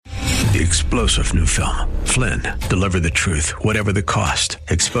the explosive new film, Flynn, Deliver the Truth, Whatever the Cost,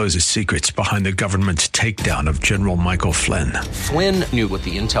 exposes secrets behind the government's takedown of General Michael Flynn. Flynn knew what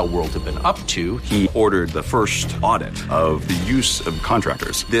the intel world had been up to. He ordered the first audit of the use of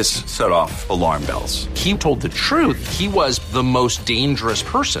contractors. This set off alarm bells. He told the truth. He was the most dangerous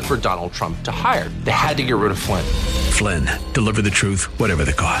person for Donald Trump to hire. They had to get rid of Flynn. Flynn, Deliver the Truth, Whatever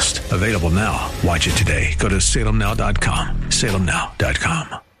the Cost. Available now. Watch it today. Go to salemnow.com.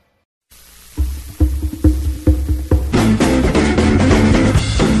 salemnow.com.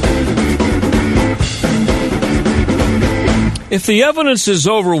 If the evidence is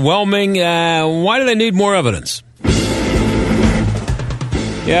overwhelming, why do they need more evidence?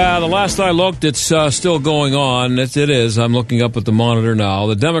 Yeah, the last I looked, it's still going on. It is. I'm looking up at the monitor now.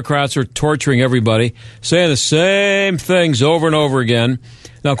 The Democrats are torturing everybody, saying the same things over and over again.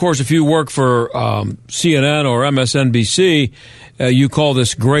 Now, of course, if you work for CNN or MSNBC, you call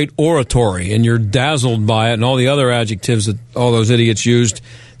this great oratory, and you're dazzled by it and all the other adjectives that all those idiots used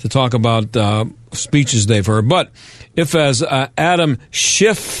to talk about speeches they've heard. But if, as Adam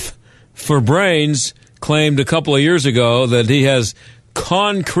Schiff for Brains claimed a couple of years ago, that he has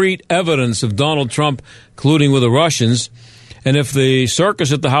concrete evidence of Donald Trump colluding with the Russians, and if the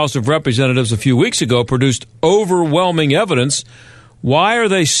circus at the House of Representatives a few weeks ago produced overwhelming evidence, why are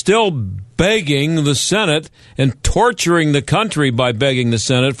they still begging the Senate and torturing the country by begging the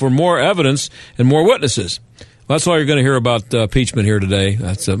Senate for more evidence and more witnesses? That's all you're going to hear about impeachment here today.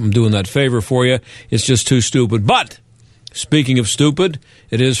 I'm doing that favor for you. It's just too stupid. But speaking of stupid,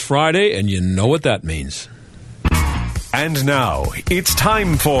 it is Friday, and you know what that means. And now, it's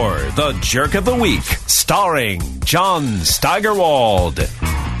time for The Jerk of the Week, starring John Steigerwald.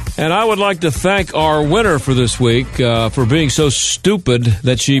 And I would like to thank our winner for this week for being so stupid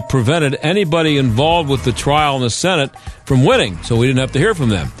that she prevented anybody involved with the trial in the Senate from winning, so we didn't have to hear from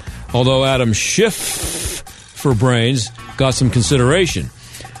them. Although Adam Schiff for Brains got some consideration.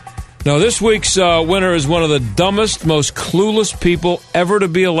 Now, this week's winner is one of the dumbest, most clueless people ever to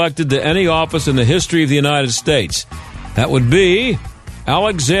be elected to any office in the history of the United States. That would be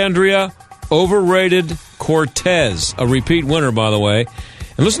Alexandria Overrated Cortez, a repeat winner, by the way.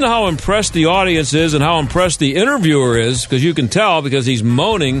 And listen to how impressed the audience is and how impressed the interviewer is, because you can tell because he's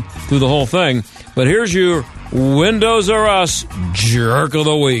moaning through the whole thing. But here's your Windows R Us Jerk of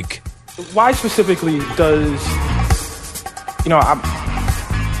the Week. Why specifically does,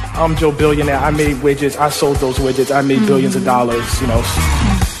 I'm Joe Billionaire. I made widgets. I sold those widgets. I made billions of dollars,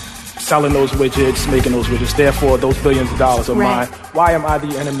 selling those widgets, making those widgets. Therefore, those billions of dollars are mine. Why am I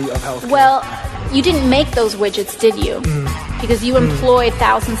the enemy of healthcare? Well, you didn't make those widgets, did you? Because you employed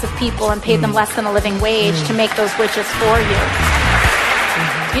thousands of people and paid them less than a living wage to make those widgets for you.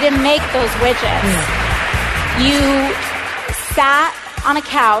 You didn't make those widgets. You sat on a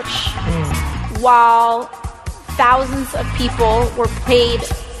couch while thousands of people were paid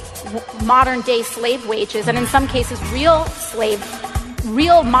modern-day slave wages, and in some cases real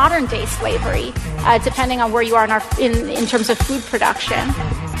modern-day slavery, depending on where you are in terms of food production.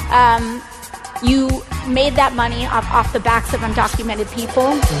 You made that money off the backs of undocumented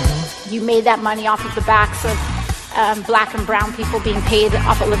people. You made that money off of the backs of black and brown people being paid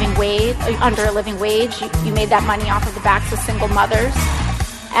off a living wage, under a living wage. You made that money off of the backs of single mothers.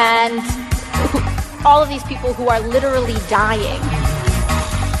 And all of these people who are literally dying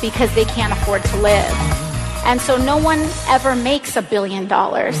because they can't afford to live. And so no one ever makes $1 billion.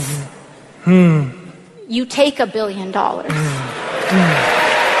 You take $1 billion.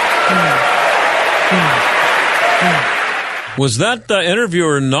 Was that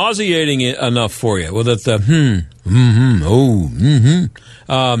interviewer nauseating enough for you? Was it the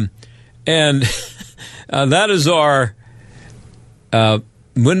and that is our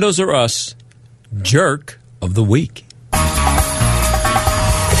Windows R Us Jerk of the Week.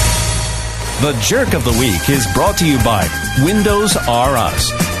 The Jerk of the Week is brought to you by Windows R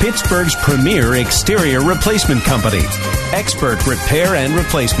Us, Pittsburgh's premier exterior replacement company. Expert repair and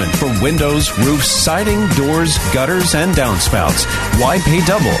replacement for windows, roofs, siding, doors, gutters, and downspouts. Why pay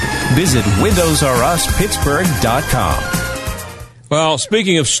double? Visit WindowsRUsPittsburgh.com. Well,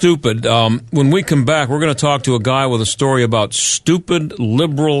 speaking of stupid, when we come back, we're going to talk to a guy with a story about stupid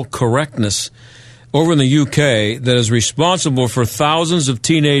liberal correctness over in the UK that is responsible for thousands of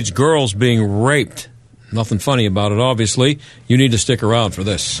teenage girls being raped. Nothing funny about it, obviously. You need to stick around for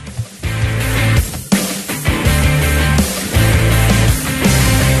this.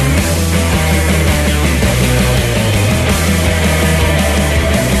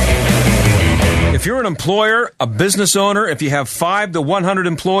 If you're an employer, a business owner, if you have 5 to 100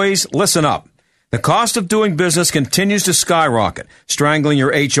 employees, listen up. The cost of doing business continues to skyrocket, strangling your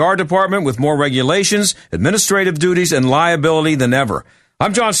HR department with more regulations, administrative duties, and liability than ever.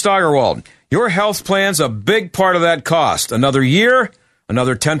 I'm John Steigerwald. Your health plan's a big part of that cost. Another year,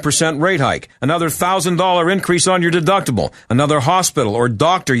 another 10% rate hike, another $1,000 increase on your deductible, another hospital or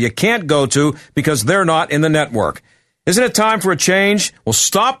doctor you can't go to because they're not in the network. Isn't it time for a change? Well,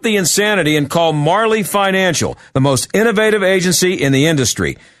 stop the insanity and call Marley Financial, the most innovative agency in the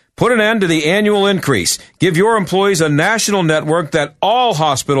industry. Put an end to the annual increase. Give your employees a national network that all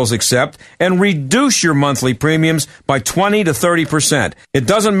hospitals accept and reduce your monthly premiums by 20 to 30%. It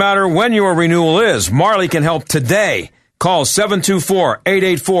doesn't matter when your renewal is. Marley can help today. Call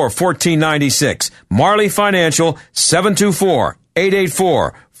 724-884-1496. Marley Financial,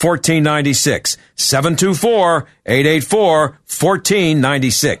 724-884-1496.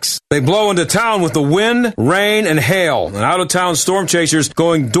 724-884-1496. They blow into town with the wind, rain, and hail. And out-of-town storm chasers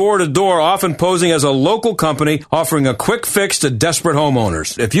going door to door, often posing as a local company offering a quick fix to desperate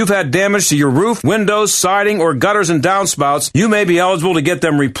homeowners. If you've had damage to your roof, windows, siding, or gutters and downspouts, you may be eligible to get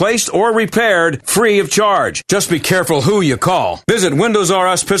them replaced or repaired free of charge. Just be careful who you call. Visit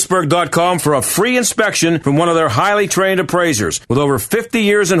WindowsRUsPittsburgh.com for a free inspection from one of their highly trained appraisers. With over 50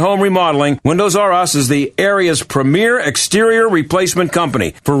 years in home remodeling, Windows R Us is the area's premier exterior replacement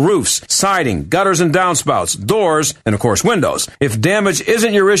company for roofs, siding, gutters and downspouts, doors, and of course windows. If damage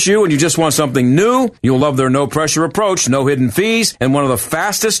isn't your issue and you just want something new, you'll love their no-pressure approach, no hidden fees, and one of the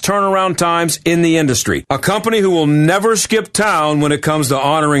fastest turnaround times in the industry. A company who will never skip town when it comes to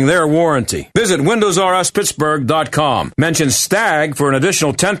honoring their warranty. Visit WindowsRUsPittsburgh.com. Mention STAG for an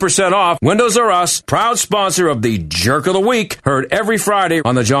additional 10% off. Windows R Us, proud sponsor of the Jerk of the Week, heard every Friday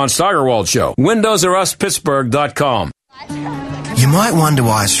on the John Steigerwald Show. WindowsRUsPittsburgh.com. You might wonder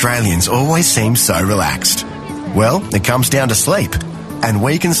why Australians always seem so relaxed. Well, it comes down to sleep. And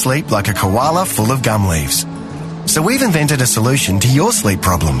we can sleep like a koala full of gum leaves. So we've invented a solution to your sleep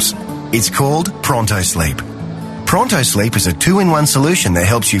problems. It's called Pronto Sleep. Pronto Sleep is a 2-in-1 solution that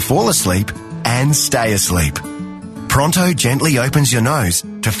helps you fall asleep and stay asleep. Pronto gently opens your nose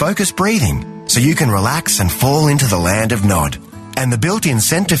to focus breathing so you can relax and fall into the land of Nod. And the built-in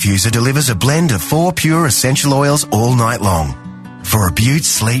centrifuger delivers a blend of 4 pure essential oils all night long for a beaut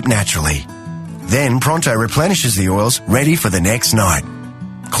sleep naturally. Then Pronto replenishes the oils ready for the next night.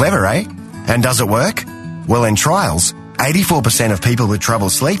 Clever, eh? And does it work? Well, in trials, 84% of people with trouble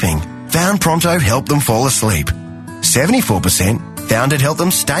sleeping found Pronto helped them fall asleep. 74% found it helped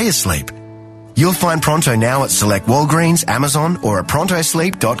them stay asleep. You'll find Pronto now at select Walgreens, Amazon, or at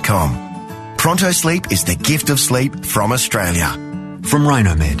prontosleep.com. Pronto Sleep is the gift of sleep from Australia. From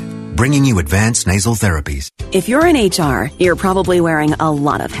Rhinomed, bringing you advanced nasal therapies. If you're in HR, you're probably wearing a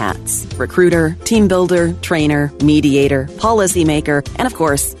lot of hats. Recruiter, team builder, trainer, mediator, policymaker, and of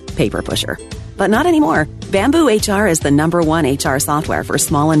course, paper pusher. But not anymore. Bamboo HR is the #1 HR software for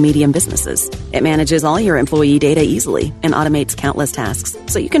small and medium businesses. It manages all your employee data easily and automates countless tasks,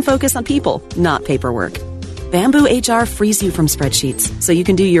 so you can focus on people, not paperwork. Bamboo HR frees you from spreadsheets, so you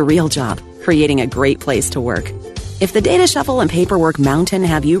can do your real job, creating a great place to work. If the data shuffle and paperwork mountain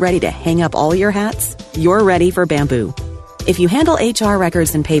have you ready to hang up all your hats, you're ready for Bamboo. If you handle HR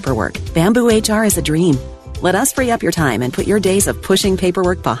records and paperwork, Bamboo HR is a dream. Let us free up your time and put your days of pushing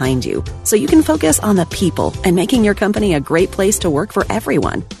paperwork behind you so you can focus on the people and making your company a great place to work for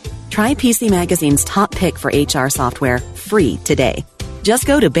everyone. Try PC Magazine's top pick for HR software free today. Just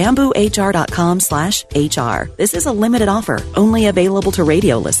go to bamboohr.com/HR. This is a limited offer, only available to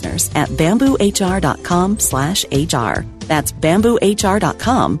radio listeners at bamboohr.com/HR. That's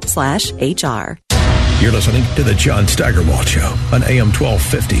bamboohr.com/HR. You're listening to the John Steigerwald Show on AM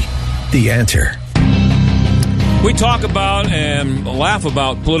 1250. The Answer. We talk about and laugh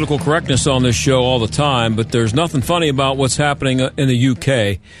about political correctness on this show all the time, but there's nothing funny about what's happening in the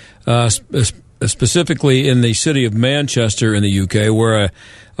UK, specifically in the city of Manchester in the UK, where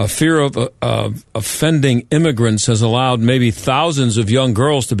a fear of offending immigrants has allowed maybe thousands of young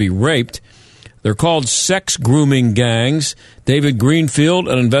girls to be raped. They're called sex grooming gangs. David Greenfield,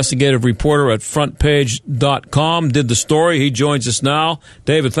 an investigative reporter at frontpage.com, did the story. He joins us now.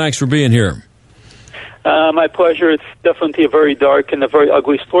 David, thanks for being here. My pleasure. It's definitely a very dark and a very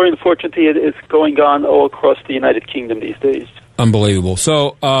ugly story. Unfortunately, it's going on all across the United Kingdom these days. Unbelievable.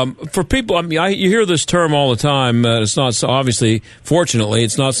 So, for people, I mean, you hear this term all the time. It's not so obviously, fortunately,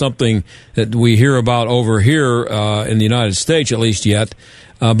 it's not something that we hear about over here in the United States, at least yet.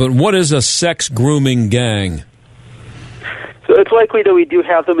 But what is a sex grooming gang? So it's likely that we do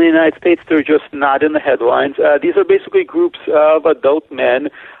have them in the United States. They're just not in the headlines. These are basically groups of adult men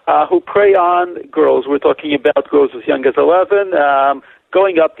who prey on girls. We're talking about girls as young as 11,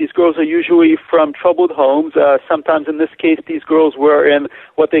 going up. These girls are usually from troubled homes. Sometimes in this case, these girls were in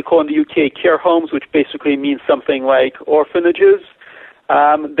what they call in the UK care homes, which basically means something like orphanages.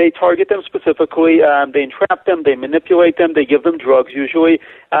 They target them specifically. They entrap them. They manipulate them. They give them drugs usually.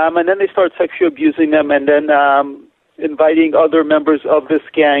 And then they start sexually abusing them and then inviting other members of this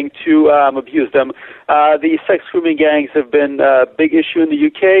gang to abuse them. The sex grooming gangs have been a big issue in the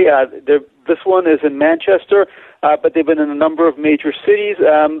UK. This one is in Manchester, but they've been in a number of major cities.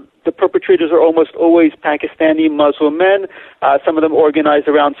 The perpetrators are almost always Pakistani Muslim men. Some of them organized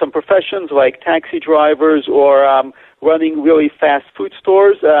around some professions like taxi drivers or running really fast food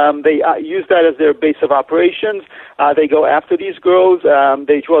stores. They use that as their base of operations. They go after these girls.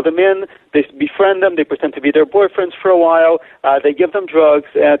 They draw them in. They befriend them. They pretend to be their boyfriends for a while. They give them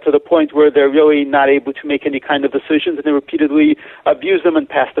drugs to the point where they're really not able to make any kind of decisions, and they repeatedly abuse them and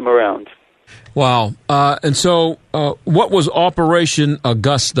pass them around. Wow. And so what was Operation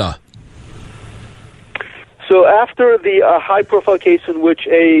Augusta? So after the high-profile case in which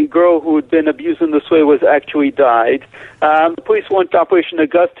a girl who had been abused in this way was actually died, the police launched Operation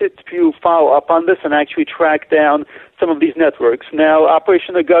Augusta to follow up on this and actually track down some of these networks. Now,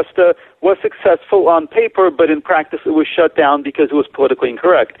 Operation Augusta was successful on paper, but in practice it was shut down because it was politically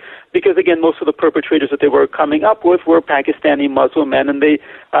incorrect. Because, again, most of the perpetrators that they were coming up with were Pakistani Muslim men, and they,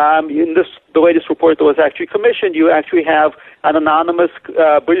 the latest report that was actually commissioned, you actually have an anonymous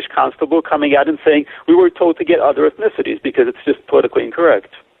British constable coming out and saying, we were told to get other ethnicities because it's just politically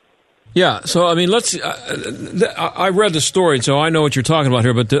incorrect. Yeah, so, I mean, I read the story, so I know what you're talking about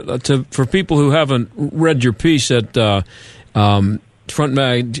here, but for people who haven't read your piece at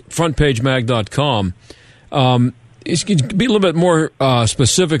frontpagemag.com, be a little bit more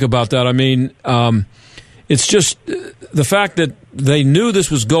specific about that. I mean, it's just the fact that they knew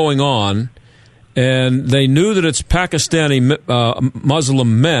this was going on, and they knew that it's Pakistani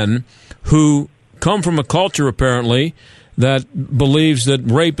Muslim men who come from a culture, apparently, that believes that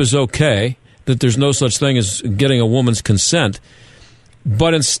rape is okay, that there's no such thing as getting a woman's consent.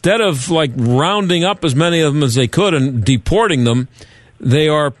 But instead of, like, rounding up as many of them as they could and deporting them, they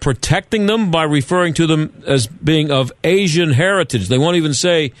are protecting them by referring to them as being of Asian heritage. They won't even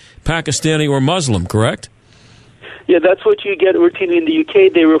say Pakistani or Muslim, correct? Yeah, that's what you get routinely in the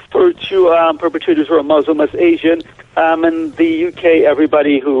UK. They refer to perpetrators who are Muslim as Asian. In the UK,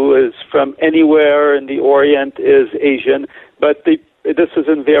 everybody who is from anywhere in the Orient is Asian, but this is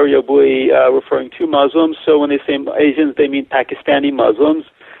invariably referring to Muslims. So when they say Asians, they mean Pakistani Muslims.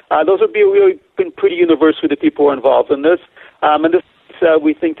 Those have really been pretty universal, the people who are involved in this. And this,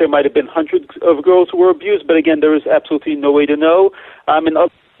 we think there might have been hundreds of girls who were abused, but again, there is absolutely no way to know. In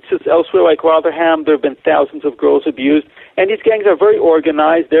other places elsewhere, like Rotherham, there have been thousands of girls abused. And these gangs are very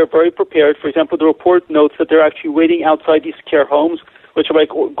organized. They're very prepared. For example, the report notes that they're actually waiting outside these care homes, which are like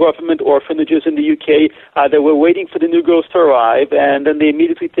government orphanages in the UK. They were waiting for the new girls to arrive, and then they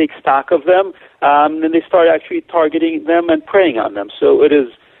immediately take stock of them. Then they start actually targeting them and preying on them. So it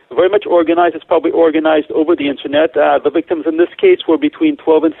is very much organized. It's probably organized over the Internet. The victims in this case were between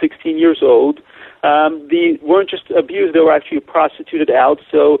 12 and 16 years old. They weren't just abused. They were actually prostituted out.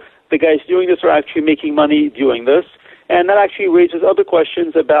 So the guys doing this are actually making money doing this. And that actually raises other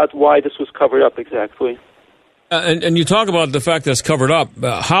questions about why this was covered up exactly. And you talk about the fact that it's covered up.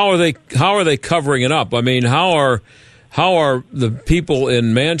 How are they covering it up? I mean, how are the people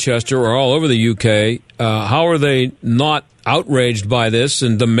in Manchester or all over the UK? How are they not outraged by this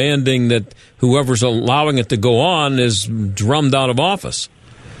and demanding that whoever's allowing it to go on is drummed out of office?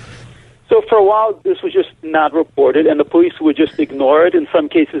 So for a while, this was just not reported, and the police would just ignore it. In some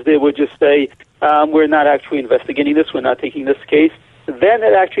cases, they would just say, we're not actually investigating this, we're not taking this case. Then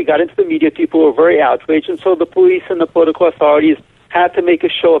it actually got into the media. People were very outraged, and so the police and the political authorities had to make a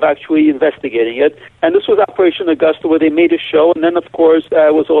show of actually investigating it. And this was Operation Augusta, where they made a show, and then, of course,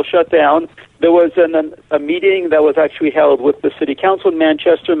 it was all shut down. There was a meeting that was actually held with the city council in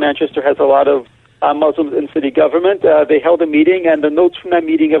Manchester. Manchester has a lot of Muslims in city government. They held a meeting, and the notes from that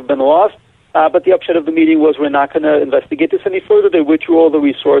meeting have been lost. But the upshot of the meeting was we're not going to investigate this any further. They withdrew all the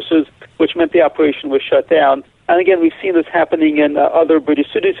resources, which meant the operation was shut down. And again, we've seen this happening in other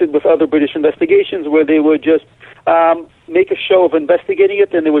British cities with other British investigations where they would just make a show of investigating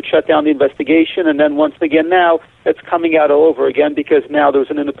it, then they would shut down the investigation. And then once again now, it's coming out all over again because now there's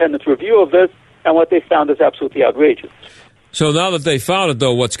an independent review of this, and what they found is absolutely outrageous. So now that they found it,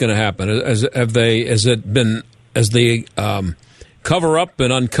 though, what's going to happen? Has the cover up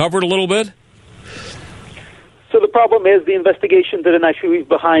been uncovered a little bit? So the problem is the investigation didn't actually leave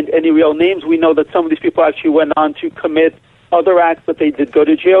behind any real names. We know that some of these people actually went on to commit other acts that they did go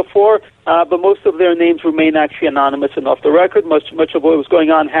to jail for, but most of their names remain actually anonymous and off the record. Much of what was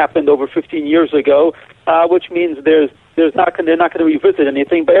going on happened over 15 years ago, which means they're not going to revisit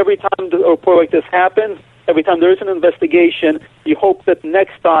anything. But every time a report like this happens, every time there is an investigation, you hope that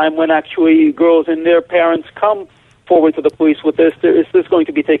next time when actually girls and their parents come forward to the police with this, is this going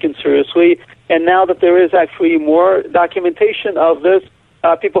to be taken seriously? And now that there is actually more documentation of this,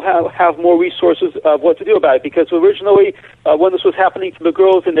 people have more resources of what to do about it. Because originally, when this was happening to the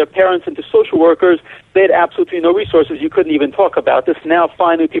girls and their parents and to social workers, they had absolutely no resources. You couldn't even talk about this. Now,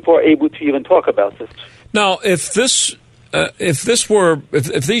 finally, people are able to even talk about this. Now, if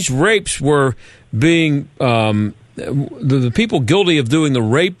these rapes were being the people guilty of doing the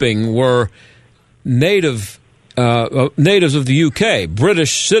raping were natives of the UK,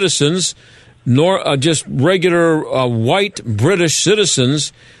 British citizens, nor just regular white British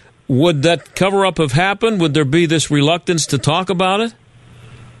citizens, would that cover-up have happened? Would there be this reluctance to talk about it?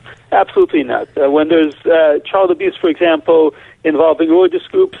 Absolutely not. When there's child abuse, for example, involving religious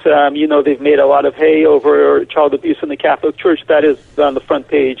groups, they've made a lot of hay over child abuse in the Catholic Church. That is on the front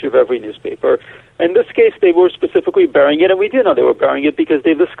page of every newspaper. In this case, they were specifically burying it, and we did know they were burying it because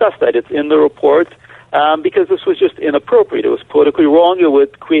they've discussed that. It's in the report. Because this was just inappropriate. It was politically wrong. It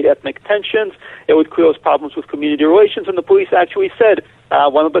would create ethnic tensions. It would cause problems with community relations. And the police actually said,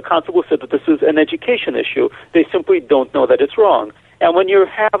 one of the constables said that this is an education issue. They simply don't know that it's wrong. And when you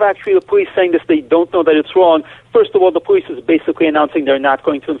have actually the police saying this, they don't know that it's wrong, first of all, the police is basically announcing they're not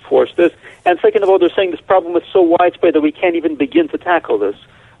going to enforce this. And second of all, they're saying this problem is so widespread that we can't even begin to tackle this,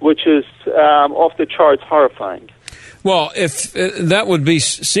 which is off the charts horrifying. Well, if that would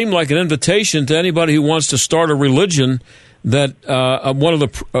seem like an invitation to anybody who wants to start a religion, that one of the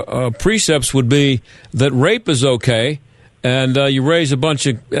precepts would be that rape is okay, and you raise a bunch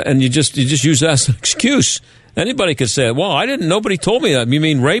of, and you just use that as an excuse. Anybody could say, "Well, nobody told me that." You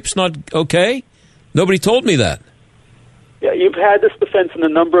mean rape's not okay? Nobody told me that. Yeah, you've had this defense in a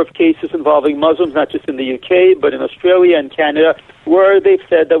number of cases involving Muslims, not just in the UK, but in Australia and Canada, where they've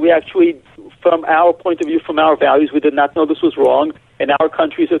said that we actually, from our point of view, from our values, we did not know this was wrong. In our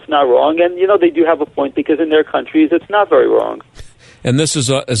countries, it's not wrong. And, they do have a point because in their countries, it's not very wrong. And is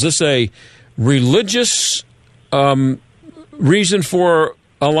this a religious reason for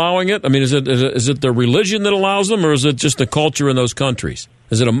allowing it? I mean, is it the religion that allows them, or is it just the culture in those countries?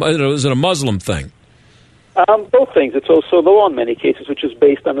 Is it a Muslim thing? Both things. It's also the law in many cases, which is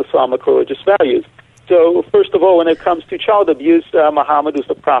based on Islamic religious values. So, first of all, when it comes to child abuse, Muhammad, who's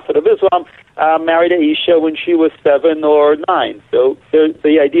the prophet of Islam, married Aisha when she was 7 or 9. So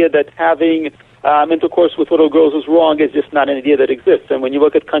the idea that having intercourse with little girls is wrong is just not an idea that exists. And when you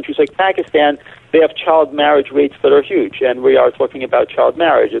look at countries like Pakistan, they have child marriage rates that are huge. And we are talking about child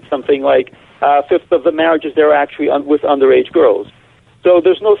marriage. It's something like a fifth of the marriages there are actually with underage girls. So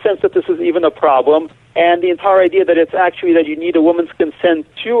there's no sense that this is even a problem. And the entire idea that it's actually that you need a woman's consent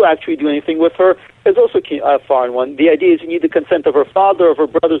to actually do anything with her is also a foreign one. The idea is you need the consent of her father, of her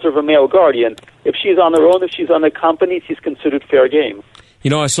brothers, of her male guardian. If she's on her own, if she's unaccompanied, she's considered fair game.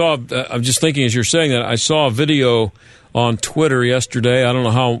 I saw, I'm just thinking as you're saying that, I saw a video on Twitter yesterday. I don't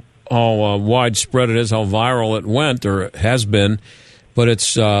know how widespread it is, how viral it went or it has been, but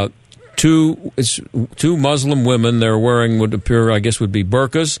it's two Muslim women. They're wearing what appear, I guess, would be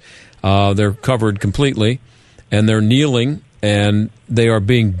burqas. They're covered completely, and they're kneeling, and they are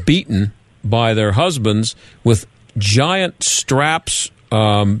being beaten by their husbands with giant straps,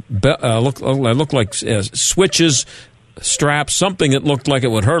 look like switches, straps, something that looked like it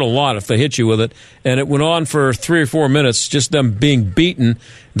would hurt a lot if they hit you with it. And it went on for 3 or 4 minutes, just them being beaten.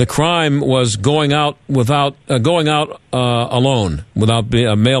 The crime was going out alone, without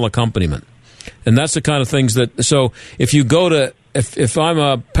a male accompaniment. And that's the kind of things that, so if you go to, if I'm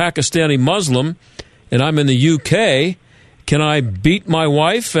a Pakistani Muslim and I'm in the UK, can I beat my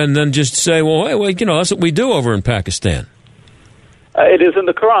wife and then just say, well, hey, that's what we do over in Pakistan? It is in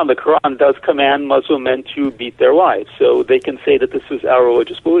the Quran. The Quran does command Muslim men to beat their wives, so they can say that this is our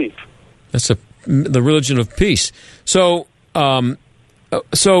religious belief. That's the religion of peace. So, the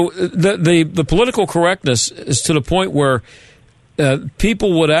political correctness is to the point where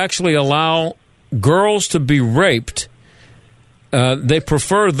people would actually allow girls to be raped. They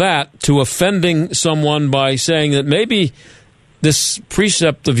prefer that to offending someone by saying that maybe this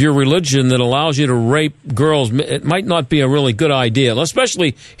precept of your religion that allows you to rape girls, it might not be a really good idea,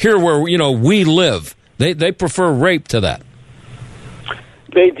 especially here where we live. They prefer rape to that.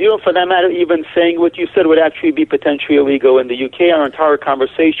 They do, for that matter, even saying what you said would actually be potentially illegal in the UK. Our entire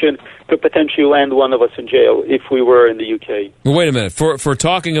conversation could potentially land one of us in jail if we were in the UK. Well, wait a minute. For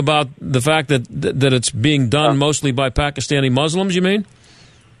talking about the fact that it's being done mostly by Pakistani Muslims, you mean?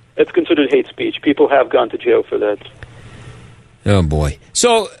 It's considered hate speech. People have gone to jail for that. Oh, boy.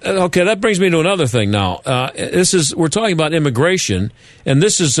 So, okay, that brings me to another thing now. We're talking about immigration, and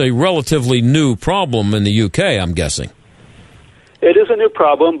this is a relatively new problem in the UK, I'm guessing. It is a new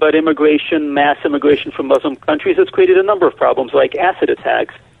problem, but mass immigration from Muslim countries has created a number of problems, like acid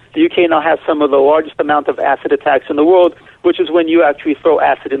attacks. The UK now has some of the largest amount of acid attacks in the world, which is when you actually throw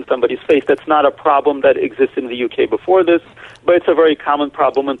acid in somebody's face. That's not a problem that existed in the UK before this, but it's a very common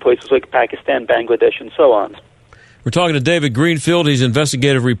problem in places like Pakistan, Bangladesh, and so on. We're talking to David Greenfield. He's an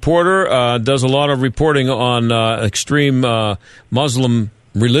investigative reporter, does a lot of reporting on extreme Muslim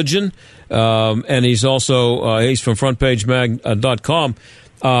religion. And he's also he's from frontpagemag.com.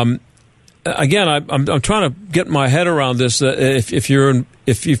 Again, I'm trying to get my head around this. If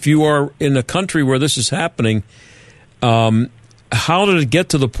you are in a country where this is happening, how did it get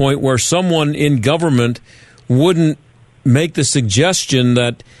to the point where someone in government wouldn't make the suggestion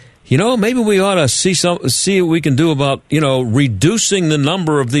that, maybe we ought to see what we can do about, reducing the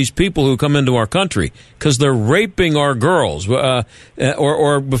number of these people who come into our country because they're raping our girls, or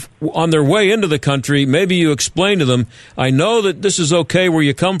on their way into the country. Maybe you explain to them, I know that this is okay where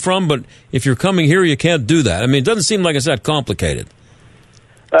you come from, but if you're coming here, you can't do that. I mean, it doesn't seem like it's that complicated.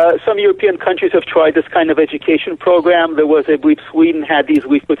 Some European countries have tried this kind of education program. There was, I believe, Sweden had these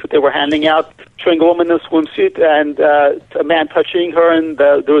leaflets that they were handing out, showing a woman in a swimsuit and a man touching her, and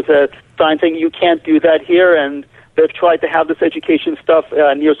there was a sign saying, you can't do that here. And they've tried to have this education stuff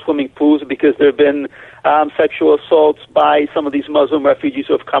near swimming pools because there have been sexual assaults by some of these Muslim refugees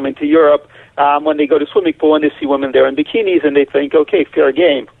who have come into Europe when they go to swimming pool and they see women there in bikinis and they think, okay, fair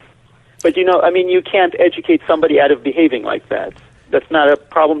game. But, you can't educate somebody out of behaving like that. That's not a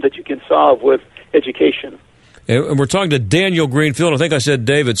problem that you can solve with education. And we're talking to Daniel Greenfield. I think I said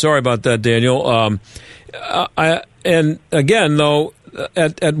David. Sorry about that, Daniel. And again, though,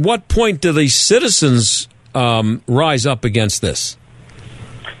 at what point do the citizens rise up against this?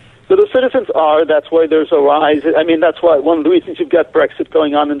 So the citizens that's why there's a rise. That's why one of the reasons you've got Brexit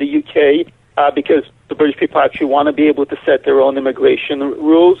going on in the UK, because the British people actually want to be able to set their own immigration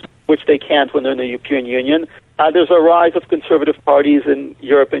rules, which they can't when they're in the European Union. There's a rise of conservative parties in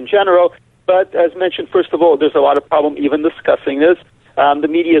Europe in general, but as mentioned, first of all, there's a lot of problem even discussing this. The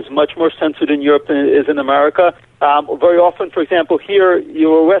media is much more censored in Europe than it is in America. Very often, for example, here,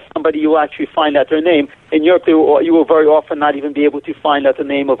 you arrest somebody, you will actually find out their name. In Europe, you will very often not even be able to find out the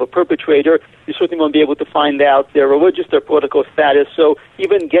name of a perpetrator. You certainly won't be able to find out their religious, their political status. So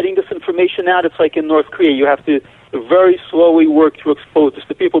even getting this information out, it's like in North Korea. You have to very slowly work to expose this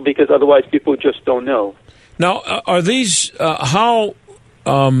to people because otherwise people just don't know. Now, are these are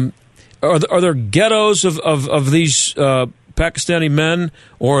there ghettos of these Pakistani men,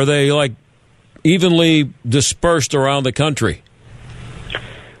 or are they like evenly dispersed around the country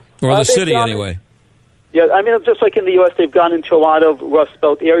or the city anyway? Yeah, just like in the U.S., they've gone into a lot of Rust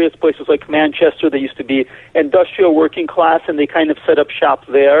Belt areas, places like Manchester. They used to be industrial working class, and they kind of set up shop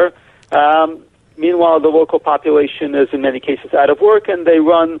there. Meanwhile, the local population is in many cases out of work, and they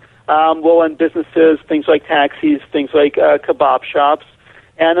run low-end businesses, things like taxis, things like kebab shops.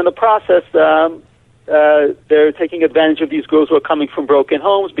 And in the process, they're taking advantage of these girls who are coming from broken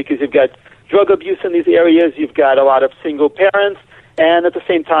homes because you've got drug abuse in these areas, you've got a lot of single parents, and at the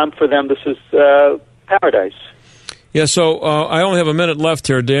same time, for them, this is paradise. Yeah, so I only have a minute left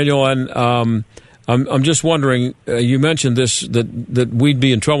here, Daniel, and I'm just wondering, you mentioned this, that we'd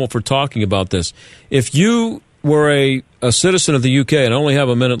be in trouble for talking about this. If you were a citizen of the UK, and I only have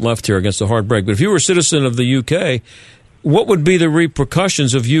a minute left here against a hard break, but if you were a citizen of the UK, what would be the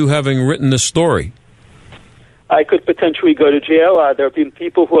repercussions of you having written this story? I could potentially go to jail. There have been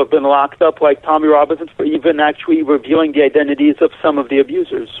people who have been locked up, like Tommy Robinson, for even actually revealing the identities of some of the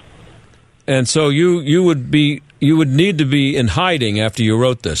abusers. And so you would need to be in hiding after you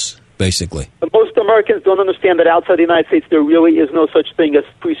wrote this, basically. But most Americans don't understand that outside the United States there really is no such thing as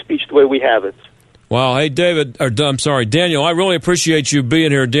free speech the way we have it. Wow. Hey, Daniel, I really appreciate you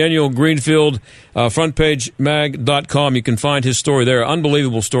being here. Daniel Greenfield, frontpagemag.com. You can find his story there.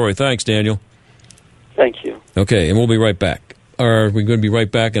 Unbelievable story. Thanks, Daniel. Thank you. Okay, and we'll be right back. Or we're going to be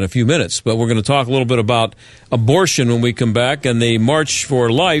right back in a few minutes, but we're going to talk a little bit about abortion when we come back and the March for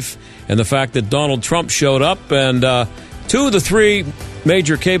Life and the fact that Donald Trump showed up and 2 of the 3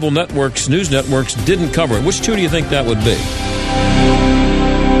 major cable networks, news networks, didn't cover it. Which 2 do you think that would be?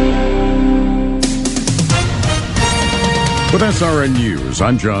 With SRN News,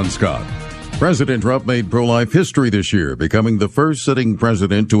 I'm John Scott. President Trump made pro-life history this year, becoming the first sitting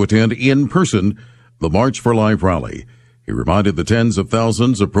president to attend in person the March for Life rally. He reminded the tens of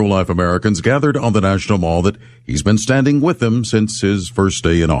thousands of pro-life Americans gathered on the National Mall that he's been standing with them since his first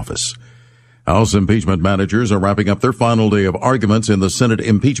day in office. House impeachment managers are wrapping up their final day of arguments in the Senate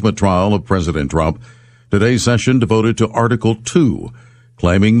impeachment trial of President Trump. Today's session devoted to Article 2,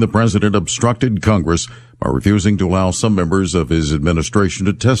 claiming the president obstructed Congress by refusing to allow some members of his administration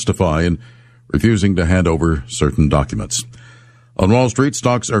to testify and refusing to hand over certain documents. On Wall Street,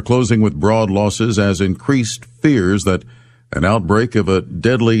 stocks are closing with broad losses as increased fears that an outbreak of a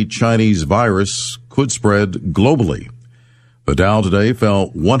deadly Chinese virus could spread globally. The Dow today fell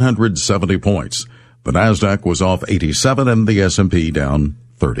 170 points. The Nasdaq was off 87 and the S&P down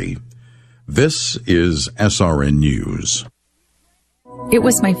 30. This is SRN News. It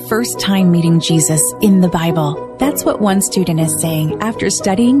was my first time meeting Jesus in the Bible. That's what one student is saying after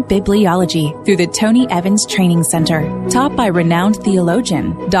studying bibliology through the Tony Evans Training Center, taught by renowned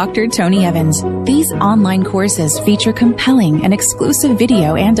theologian Dr. Tony Evans. These online courses feature compelling and exclusive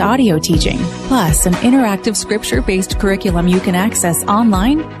video and audio teaching, plus an interactive scripture-based curriculum you can access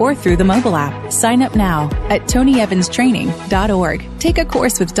online or through the mobile app. Sign up now at TonyEvansTraining.org. Take a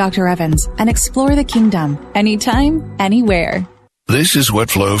course with Dr. Evans and explore the kingdom anytime, anywhere. This is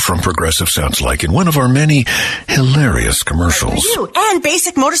what Flo from Progressive sounds like in one of our many hilarious commercials. And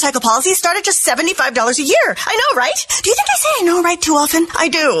basic motorcycle policies start at just $75 a year. I know, right? Do you think I say I know, right, too often? I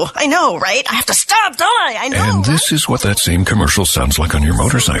do. I know, right? I have to stop, don't I? I know. And this is what that same commercial sounds like on your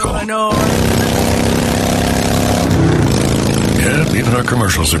motorcycle. I know. Yeah, even our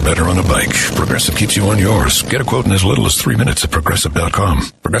commercials are better on a bike. Progressive keeps you on yours. Get a quote in as little as 3 minutes at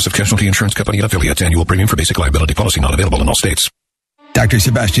Progressive.com. Progressive Casualty Insurance Company and affiliates. Annual premium for basic liability policy not available in all states. Dr.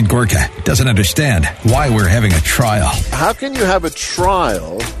 Sebastian Gorka doesn't understand why we're having a trial. How can you have a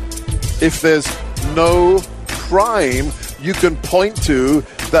trial if there's no crime you can point to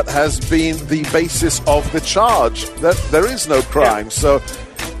that has been the basis of the charge? That there is no crime. Yeah. So,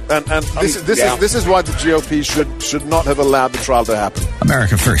 and this is why the GOP should not have allowed the trial to happen.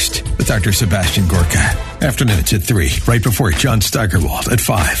 America First with Dr. Sebastian Gorka. Afternoons at 3, right before John Steigerwald at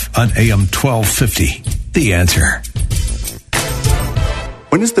 5 on AM 1250. The Answer.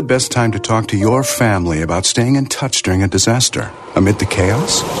 When is the best time to talk to your family about staying in touch during a disaster? Amid the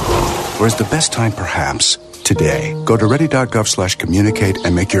chaos? Or is the best time perhaps today? Go to ready.gov/communicate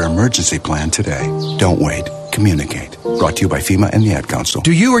and make your emergency plan today. Don't wait. Communicate. Brought to you by FEMA and the Ad Council.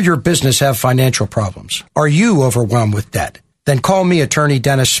 Do you or your business have financial problems? Are you overwhelmed with debt? Then call me, Attorney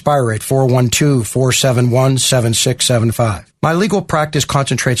Dennis Spira, at 412-471-7675. My legal practice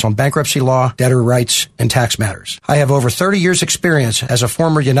concentrates on bankruptcy law, debtor rights, and tax matters. I have over 30 years' experience as a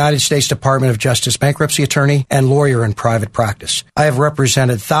former United States Department of Justice bankruptcy attorney and lawyer in private practice. I have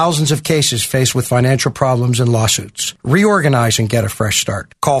represented thousands of cases faced with financial problems and lawsuits. Reorganize and get a fresh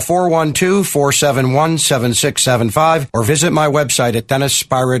start. Call 412-471-7675 or visit my website at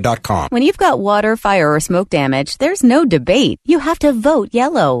DennisSpira.com. When you've got water, fire, or smoke damage, there's no debate. You have to vote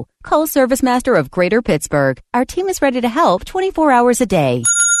yellow. Call ServiceMaster of Greater Pittsburgh. Our team is ready to help 24 hours a day.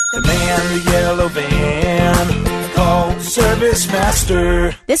 The man, the yellow van. Call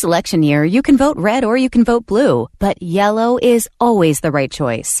ServiceMaster. This election year, you can vote red or you can vote blue, but yellow is always the right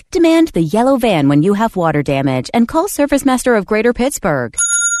choice. Demand the yellow van when you have water damage and call ServiceMaster of Greater Pittsburgh.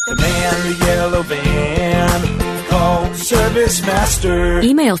 The man, the yellow van. Call ServiceMaster.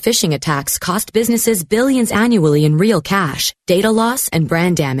 Email phishing attacks cost businesses billions annually in real cash, data loss, and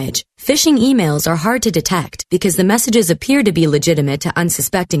brand damage. Phishing emails are hard to detect because the messages appear to be legitimate to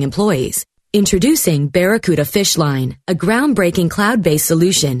unsuspecting employees. Introducing Barracuda Phishline, a groundbreaking cloud-based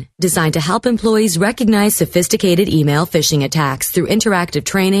solution designed to help employees recognize sophisticated email phishing attacks through interactive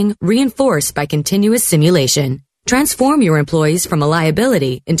training reinforced by continuous simulation. Transform your employees from a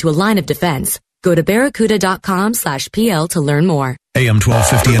liability into a line of defense. Go to barracuda.com/PL to learn more. AM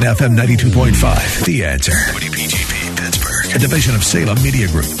 1250 and FM 92.5. The Answer. WPGP Pittsburgh, a division of Salem Media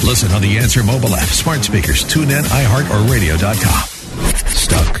Group. Listen on the Answer mobile app, smart speakers, TuneIn, iHeart, or radio.com.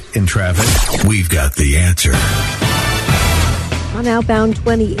 Stuck in traffic? We've got the answer. On outbound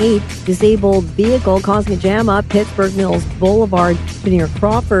 28, disabled vehicle causing a jam up Pittsburgh Mills Boulevard near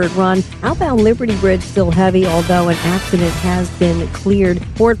Crawford Run. Outbound Liberty Bridge still heavy, although an accident has been cleared.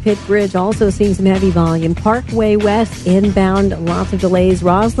 Fort Pitt Bridge also seeing some heavy volume. Parkway West inbound, lots of delays.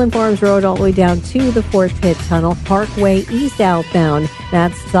 Roslyn Farms Road all the way down to the Fort Pitt Tunnel. Parkway East outbound,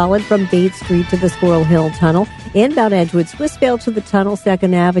 that's solid from Bates Street to the Squirrel Hill Tunnel. Inbound Edgewood, Swissvale to the Tunnel,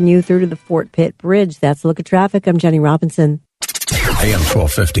 2nd Avenue through to the Fort Pitt Bridge. That's a look at traffic. I'm Jenny Robinson. AM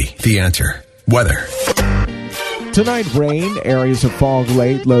 1250, The Answer. Weather. Tonight, rain, areas of fog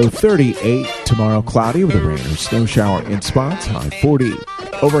late, low 38. Tomorrow, cloudy with a rain or snow shower in spots, high 40.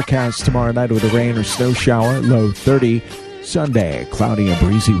 Overcast tomorrow night with a rain or snow shower, low 30. Sunday, cloudy and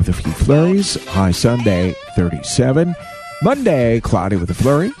breezy with a few flurries, high Sunday, 37. Monday, cloudy with a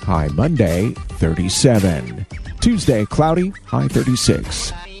flurry, high Monday, 37. Tuesday, cloudy, high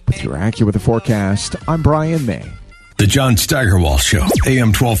 36. With your AccuWeather forecast, I'm Brian May. The John Steigerwald Show,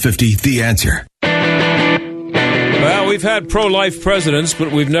 AM 1250, The Answer. Well, we've had pro-life presidents,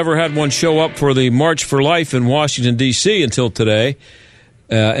 but we've never had one show up for the March for Life in Washington, D.C. until today.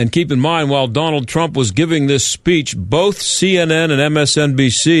 And keep in mind, while Donald Trump was giving this speech, both CNN and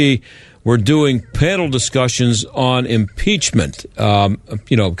MSNBC were doing panel discussions on impeachment,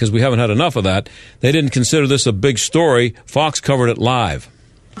 because we haven't had enough of that. They didn't consider this a big story. Fox covered it live.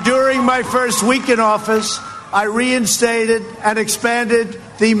 During my first week in office, I reinstated and expanded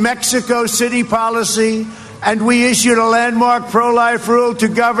the Mexico City policy, and we issued a landmark pro-life rule to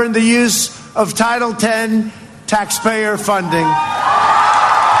govern the use of Title X taxpayer funding.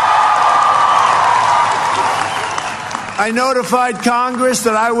 I notified Congress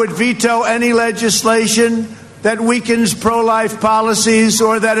that I would veto any legislation that weakens pro-life policies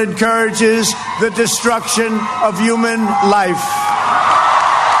or that encourages the destruction of human life.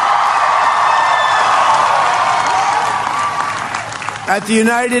 At the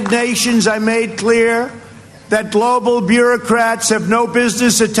United Nations, I made clear that global bureaucrats have no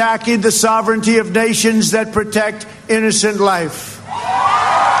business attacking the sovereignty of nations that protect innocent life.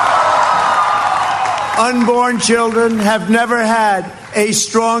 Unborn children have never had a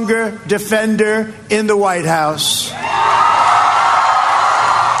stronger defender in the White House.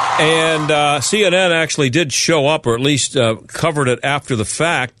 And CNN actually did show up, or at least covered it after the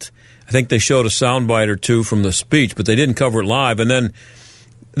fact. I think they showed a soundbite or two from the speech, but they didn't cover it live. And then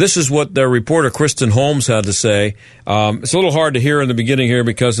this is what their reporter, Kristen Holmes, had to say. It's a little hard to hear in the beginning here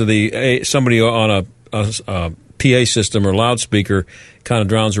because of somebody on a PA system or loudspeaker kind of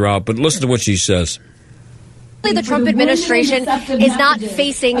drowns her out. But listen to what she says. The Trump administration is not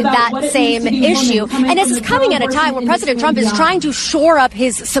facing that same issue. And this is coming at a time when President Trump is trying to shore up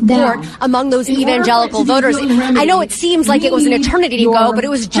his support among those evangelical voters. I know it seems like it was an eternity ago, but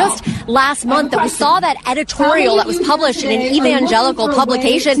it was just last month that we saw that editorial that was published in an evangelical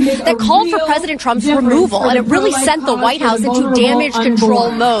publication that called for President Trump's removal. And it really sent the White House into damage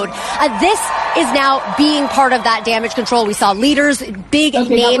control mode. This is now being part of that damage control. We saw leaders, big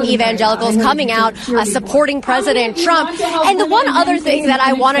name evangelicals coming out, supporting President Trump. And the one other thing that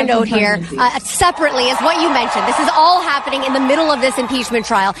I want to note here separately is what you mentioned. This is all happening in the middle of this impeachment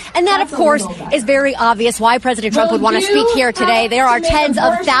trial. And that, of course, is very obvious why President Trump would want to speak here today. There are tens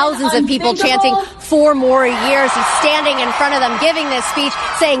of thousands of people chanting 4 more years. He's standing in front of them, giving this speech,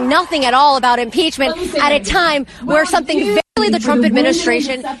 saying nothing at all about impeachment at a time where something very the Trump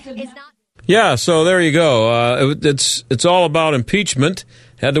administration is not. Yeah, so there you go. It's all about impeachment.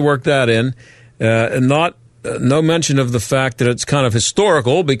 Had to work that in. And no mention of the fact that it's kind of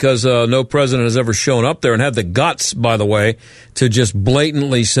historical because no president has ever shown up there and had the guts, by the way, to just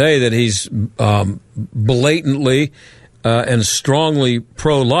blatantly say that he's blatantly and strongly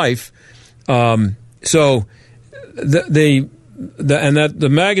pro-life. So the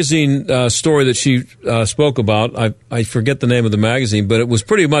magazine story that she spoke about, I forget the name of the magazine, but it was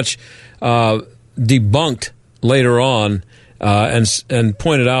pretty much debunked later on. And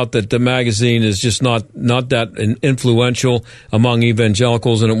pointed out that the magazine is just not that influential among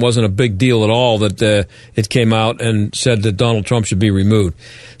evangelicals, and it wasn't a big deal at all that it came out and said that Donald Trump should be removed.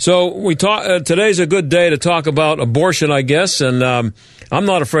 So we today's a good day to talk about abortion, I guess, and I'm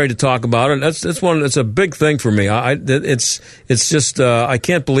not afraid to talk about it. It's a big thing for me. It's just I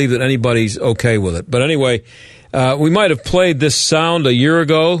can't believe that anybody's okay with it. But anyway, we might have played this sound a year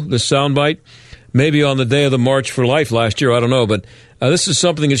ago, this soundbite. Maybe on the day of the March for Life last year, I don't know. But this is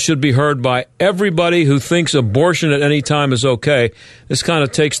something that should be heard by everybody who thinks abortion at any time is okay. This kind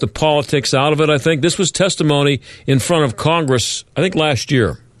of takes the politics out of it, I think. This was testimony in front of Congress, I think, last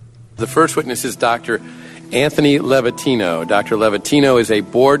year. The first witness is Dr. Anthony Levatino. Dr. Levatino is a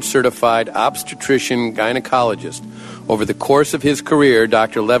board-certified obstetrician gynecologist. Over the course of his career,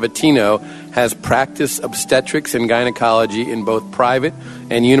 Dr. Levatino has practiced obstetrics and gynecology in both private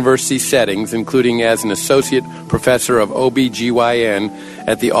and university settings, including as an associate professor of OBGYN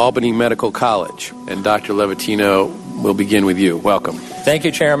at the Albany Medical College. And Dr. Levatino, we'll begin with you. Welcome. Thank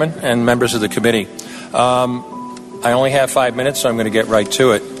you, Chairman and members of the committee. I only have 5 minutes, so I'm going to get right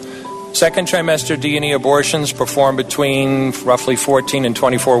to it. Second trimester D&E abortions performed between roughly 14 and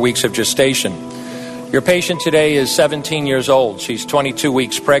 24 weeks of gestation. Your patient today is 17 years old. She's 22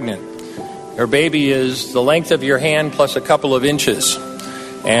 weeks pregnant. Her baby is the length of your hand plus a couple of inches.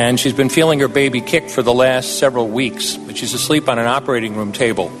 And she's been feeling her baby kick for the last several weeks, but she's asleep on an operating room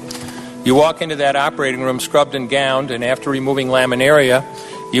table. You walk into that operating room scrubbed and gowned, and after removing laminaria,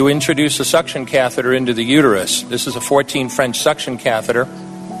 you introduce a suction catheter into the uterus. This is a 14 French suction catheter.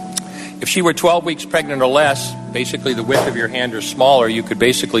 If she were 12 weeks pregnant or less, basically the width of your hand or smaller, you could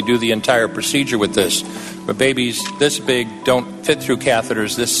basically do the entire procedure with this. But babies this big don't fit through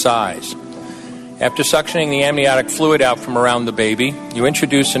catheters this size. After suctioning the amniotic fluid out from around the baby, you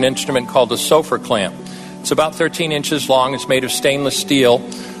introduce an instrument called a Sofer clamp. It's about 13 inches long. It's made of stainless steel.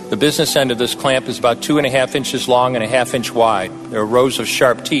 The business end of this clamp is about 2.5 inches long and a half-inch wide. There are rows of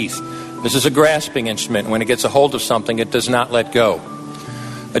sharp teeth. This is a grasping instrument. When it gets a hold of something, it does not let go.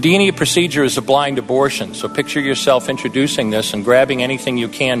 A D&E procedure is a blind abortion, so picture yourself introducing this and grabbing anything you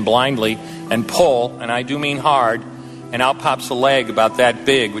can blindly and pull, and I do mean hard, and out pops a leg about that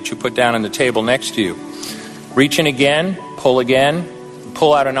big, which you put down on the table next to you. Reach in again, pull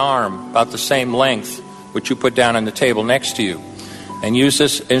out an arm about the same length, which you put down on the table next to you. And use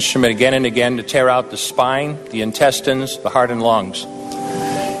this instrument again and again to tear out the spine, the intestines, the heart and lungs.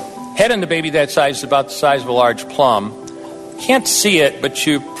 Head on the baby that size is about the size of a large plum. Can't see it, but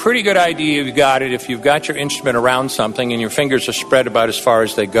you pretty good idea you've got it if you've got your instrument around something and your fingers are spread about as far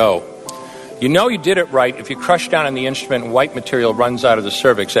as they go. You know you did it right if you crush down on the instrument and white material runs out of the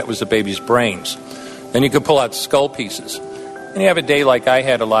cervix. That was the baby's brains. Then you could pull out skull pieces. And you have a day like I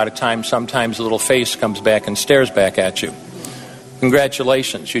had a lot of times. Sometimes a little face comes back and stares back at you.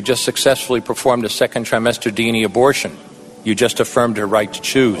 Congratulations, you just successfully performed a second trimester D&E abortion. You just affirmed her right to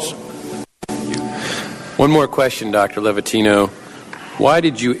choose. One more question, Dr. Levatino. Why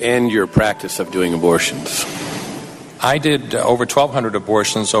did you end your practice of doing abortions? I did over 1,200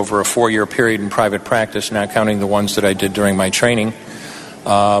 abortions over a 4-year period in private practice, not counting the ones that I did during my training.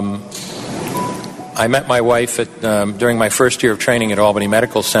 I met my wife during my first year of training at Albany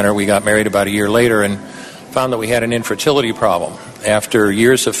Medical Center. We got married about a year later and found that we had an infertility problem. After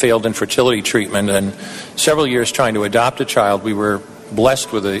years of failed infertility treatment and several years trying to adopt a child, we were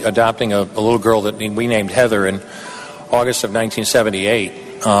blessed with adopting a little girl that we named Heather in August of 1978.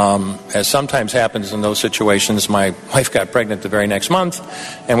 As sometimes happens in those situations, my wife got pregnant the very next month,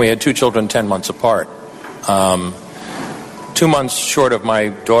 and we had 2 children 10 months apart. 2 months short of my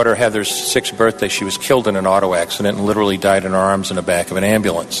daughter Heather's 6th birthday, she was killed in an auto accident and literally died in her arms in the back of an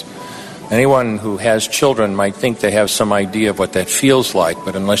ambulance. Anyone who has children might think they have some idea of what that feels like,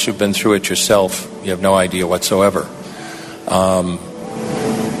 but unless you've been through it yourself, you have no idea whatsoever.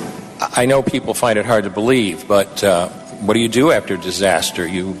 I know people find it hard to believe, but what do you do after disaster?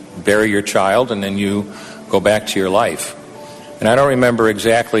 You bury your child and then you go back to your life. And I don't remember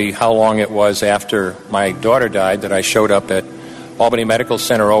exactly how long it was after my daughter died that I showed up at Albany Medical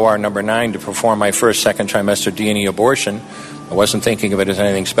Center OR number 9 to perform my first second trimester D&E abortion. I wasn't thinking of it as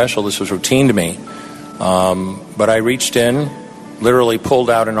anything special. This was routine to me. But I reached in, literally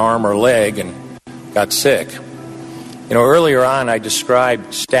pulled out an arm or leg and got sick. You know, earlier on I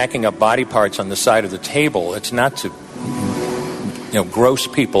described stacking up body parts on the side of the table. It's not to, gross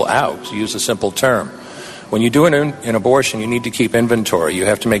people out, to use a simple term. When you do an abortion, you need to keep inventory. You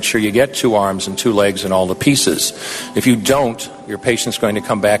have to make sure you get 2 arms and 2 legs and all the pieces. If you don't, your patient's going to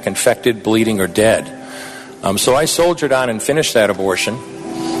come back infected, bleeding, or dead. So I soldiered on and finished that abortion.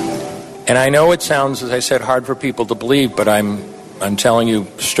 And I know it sounds, as I said, hard for people to believe, but I'm telling you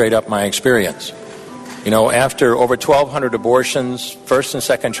straight up my experience. After over 1,200 abortions, first and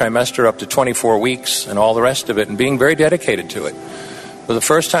second trimester up to 24 weeks and all the rest of it, and being very dedicated to it, for the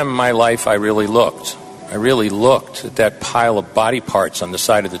first time in my life, I really looked at that pile of body parts on the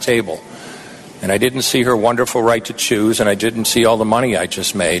side of the table. And I didn't see her wonderful right to choose, and I didn't see all the money I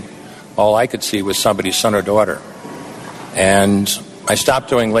just made. All I could see was somebody's son or daughter. And I stopped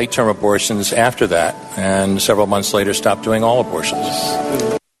doing late-term abortions after that, and several months later stopped doing all abortions.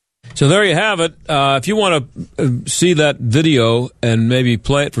 So there you have it. If you want to see that video and maybe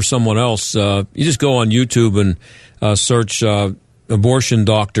play it for someone else, you just go on YouTube and search abortion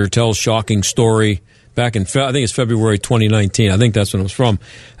doctor tells shocking story back in, I think it's February 2019. I think that's when it was from.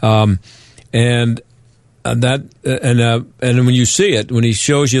 And when you see it, when he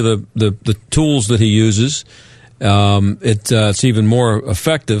shows you the tools that he uses, it's even more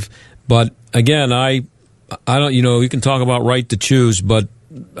effective. But again, I don't, you can talk about right to choose, but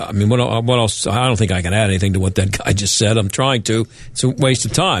I mean, what else? I don't think I can add anything to what that guy just said. I'm trying to. It's a waste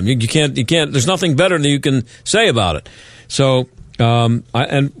of time. You can't. There's nothing better than you can say about it. So,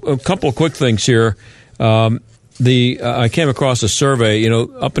 and a couple of quick things here. I came across a survey.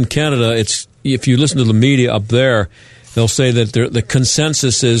 Up in Canada, it's if you listen to the media up there, they'll say that the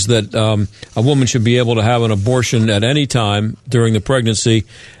consensus is that a woman should be able to have an abortion at any time during the pregnancy,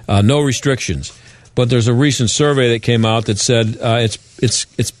 no restrictions. But there's a recent survey that came out that said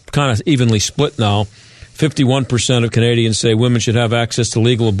it's kind of evenly split now. 51% of Canadians say women should have access to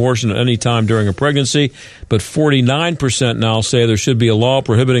legal abortion at any time during a pregnancy, but 49% now say there should be a law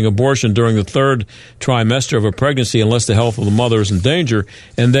prohibiting abortion during the third trimester of a pregnancy unless the health of the mother is in danger.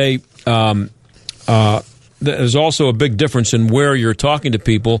 And there's also a big difference in where you're talking to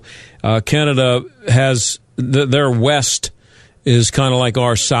people. Canada has their west is kind of like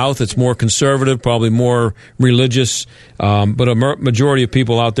our south. It's more conservative, probably more religious, but a majority of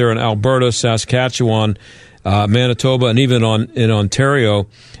people out there in Alberta, Saskatchewan, Manitoba, and even in Ontario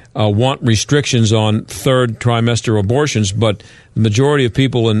want restrictions on third trimester abortions. But the majority of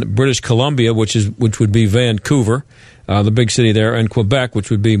people in British Columbia, which would be Vancouver, the big city there, and Quebec, which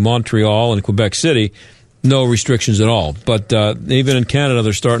would be Montreal and Quebec City, no restrictions at all. But even in Canada,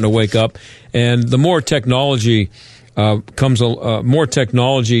 they're starting to wake up, and the more technology more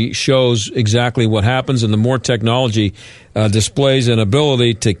technology shows exactly what happens, and the more technology displays an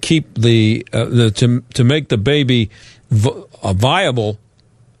ability to keep to make the baby viable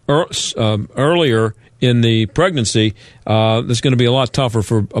earlier in the pregnancy. That's going to be a lot tougher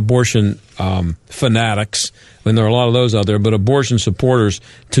for abortion fanatics, and there are a lot of those out there, but abortion supporters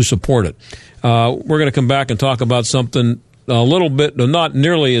to support it. We're going to come back and talk about something a little bit, not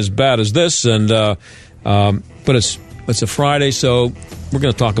nearly as bad as this, and but it's a Friday, so we're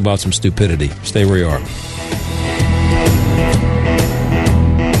going to talk about some stupidity. Stay where you are.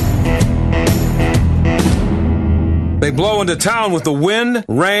 They blow into town with the wind,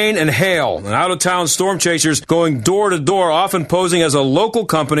 rain, and hail. And out-of-town storm chasers going door to door, often posing as a local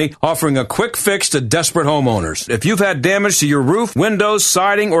company offering a quick fix to desperate homeowners. If you've had damage to your roof, windows,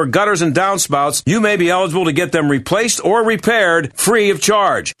 siding, or gutters and downspouts, you may be eligible to get them replaced or repaired free of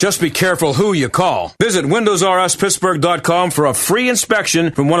charge. Just be careful who you call. Visit WindowsRUsPittsburgh.com for a free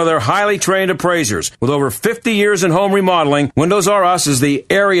inspection from one of their highly trained appraisers. With over 50 years in home remodeling, Windows R Us is the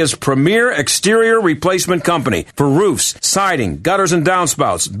area's premier exterior replacement company for roofs, siding, gutters and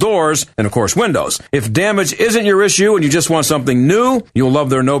downspouts, doors, and of course windows. If damage isn't your issue and you just want something new, you'll love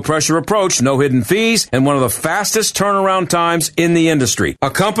their no-pressure approach, no hidden fees, and one of the fastest turnaround times in the industry. A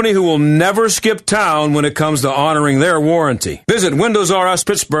company who will never skip town when it comes to honoring their warranty. Visit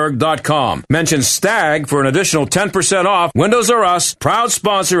WindowsRUsPittsburgh.com. Mention STAG for an additional 10% off. Windows R Us, proud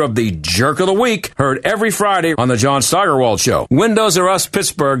sponsor of the Jerk of the Week, heard every Friday on the John Steigerwald Show.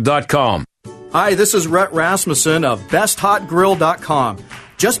 WindowsRUsPittsburgh.com. Hi, this is Rhett Rasmussen of BestHotGrill.com.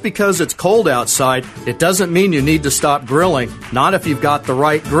 Just because it's cold outside, it doesn't mean you need to stop grilling. Not if you've got the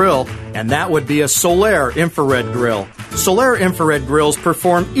right grill, and that would be a Solaire infrared grill. Solaire infrared grills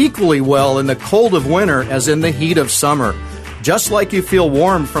perform equally well in the cold of winter as in the heat of summer. Just like you feel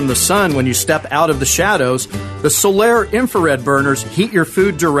warm from the sun when you step out of the shadows, the Solaire infrared burners heat your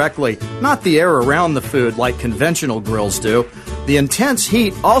food directly, not the air around the food like conventional grills do. The intense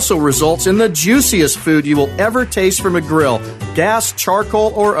heat also results in the juiciest food you will ever taste from a grill, gas,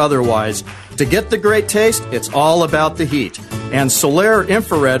 charcoal, or otherwise. To get the great taste, it's all about the heat. And Solaire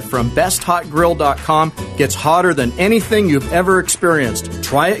Infrared from BestHotGrill.com gets hotter than anything you've ever experienced.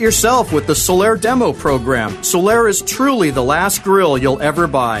 Try it yourself with the Solaire Demo Program. Solaire is truly the last grill you'll ever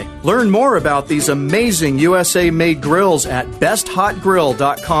buy. Learn more about these amazing USA-made grills at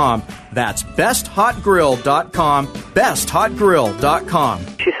BestHotGrill.com. That's BestHotGrill.com, BestHotGrill.com.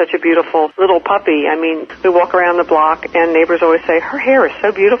 She's such a beautiful little puppy. I mean, we walk around the block and neighbors always say, her hair is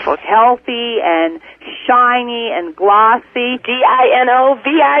so beautiful. Healthy and shiny and glossy.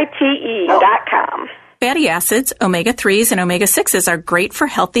 DINOVITE.com. Fatty acids, omega-3s, and omega-6s are great for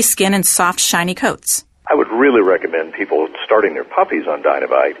healthy skin and soft, shiny coats. I would really recommend people starting their puppies on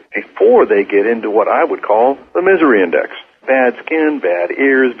Dynavite before they get into what I would call the misery index. Bad skin, bad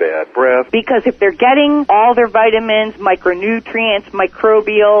ears, bad breath. Because if they're getting all their vitamins, micronutrients,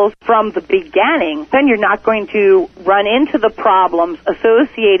 microbials from the beginning, then you're not going to run into the problems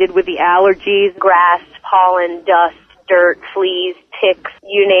associated with the allergies, grass, pollen, dust, dirt, fleas, ticks,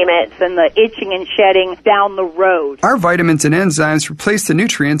 you name it, and the itching and shedding down the road. Our vitamins and enzymes replace the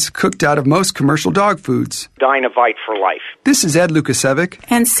nutrients cooked out of most commercial dog foods. Dynavite for life. This is Ed Lukasevic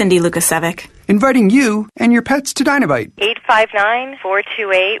and Cindy Lukasevic, inviting you and your pets to Dynavite.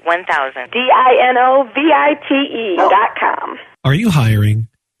 859-428-1000. DINOVITE.com. Are you hiring?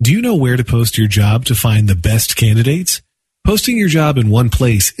 Do you know where to post your job to find the best candidates? Posting your job in one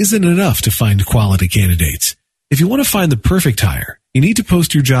place isn't enough to find quality candidates. If you want to find the perfect hire, you need to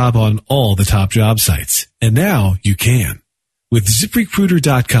post your job on all the top job sites. And now you can. With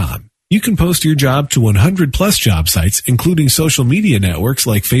ZipRecruiter.com, You can post your job to 100-plus job sites, including social media networks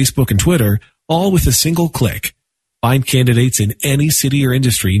like Facebook and Twitter, all with a single click. Find candidates in any city or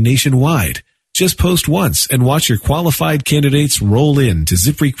industry nationwide. Just post once and watch your qualified candidates roll in to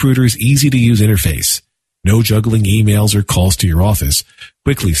ZipRecruiter's easy-to-use interface. No juggling emails or calls to your office.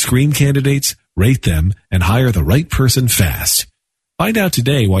 Quickly screen candidates, rate them, and hire the right person fast. Find out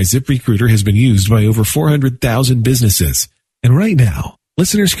today why ZipRecruiter has been used by over 400,000 businesses. And right now,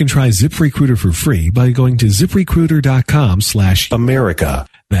 listeners can try ZipRecruiter for free by going to ZipRecruiter.com/America.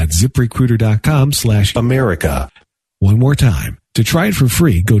 That's ZipRecruiter.com/America. One more time. To try it for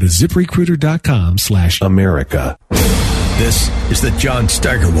free, go to ZipRecruiter.com/America. This is the John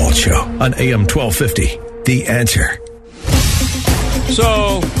Steigerwald Show on AM 1250. The Answer.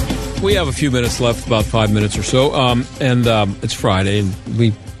 So, we have a few minutes left, about 5 minutes or so, and it's Friday, and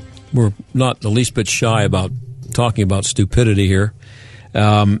we're not the least bit shy about talking about stupidity here.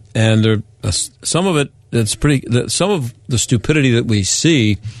 And there, some of it, some of the stupidity that we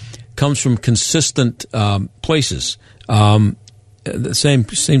see comes from consistent places. Seems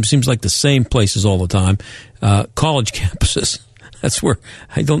like the same places all the time. College campuses. That's where,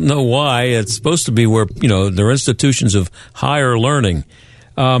 I don't know why, it's supposed to be where, they're institutions of higher learning.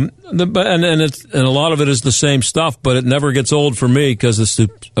 And a lot of it is the same stuff, but it never gets old for me because of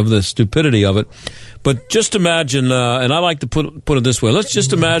the stupidity of it. But just imagine, and I like to put it this way, let's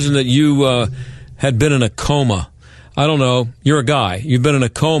just imagine that you had been in a coma. I don't know, you're a guy, you've been in a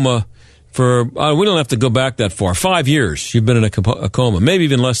coma for, we don't have to go back that far, 5 years you've been in a coma, maybe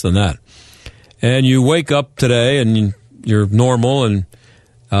even less than that. And you wake up today and you're normal and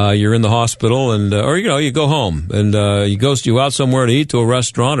you're in the hospital, and or you go home and you go out somewhere to eat, to a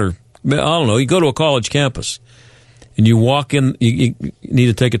restaurant, or I don't know, you go to a college campus and you walk in. You need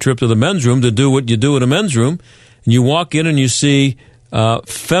to take a trip to the men's room to do what you do in a men's room, and you walk in and you see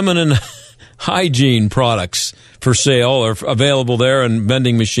feminine hygiene products for sale or available there, and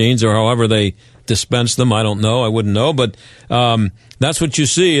vending machines or however they dispense them. I don't know. I wouldn't know, but that's what you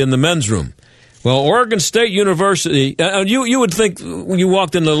see in the men's room. Well, Oregon State University, you would think when you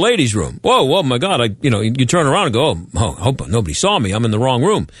walked in the ladies' room, whoa, my God, you turn around and go, oh, hope nobody saw me, I'm in the wrong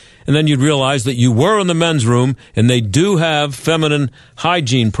room. And then you'd realize that you were in the men's room, and they do have feminine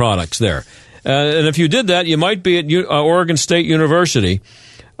hygiene products there. And if you did that, you might be at Oregon State University,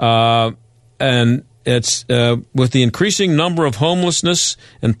 and it's with the increasing number of homelessness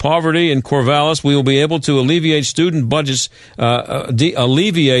and poverty in Corvallis, we will be able to alleviate students'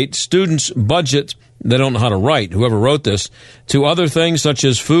 budget. They don't know how to write, whoever wrote this, to other things such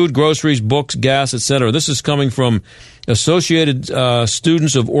as food, groceries, books, gas, etc. This is coming from Associated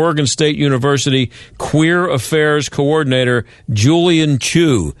Students of Oregon State University Queer Affairs Coordinator Julian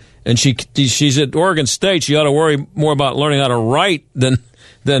Chu. And she's at Oregon State. She ought to worry more about learning how to write than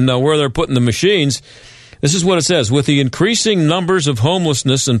where they're putting the machines. This is what it says. With the increasing numbers of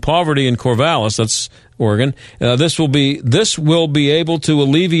homelessness and poverty in Corvallis, that's Oregon, this will be able to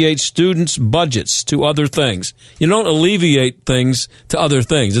alleviate students' budgets to other things. You don't alleviate things to other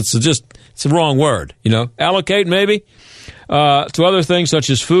things. It's the wrong word. Allocate maybe to other things such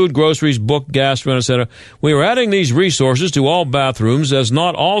as food, groceries, book, gas, rent, etc. We are adding these resources to all bathrooms, as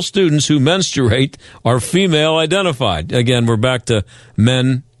not all students who menstruate are female identified. Again, we're back to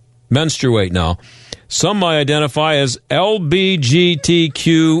men menstruate now. Some might identify as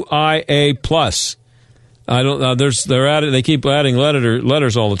LBGTQIA+. I don't. They keep adding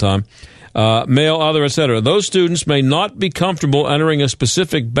letters all the time. Male, other, etc. Those students may not be comfortable entering a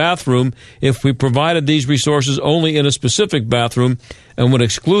specific bathroom if we provided these resources only in a specific bathroom, and would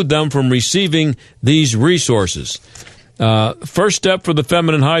exclude them from receiving these resources. First step for the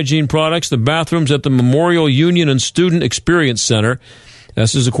feminine hygiene products: the bathrooms at the Memorial Union and Student Experience Center.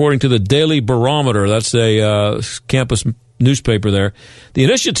 This is according to the Daily Barometer. That's a campus newspaper there. The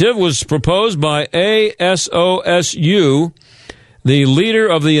initiative was proposed by ASOSU. The leader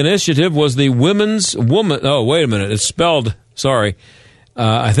of the initiative was the women's woman. Oh, wait a minute. It's spelled, sorry.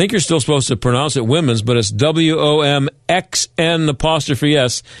 I think you're still supposed to pronounce it women's, but it's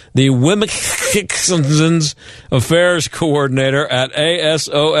WOMXN''S, the Women's Affairs Coordinator at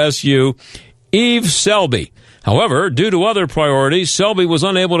ASOSU, Eve Selby. However, due to other priorities, Selby was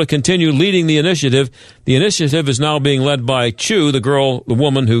unable to continue leading the initiative. The initiative is now being led by Chu, the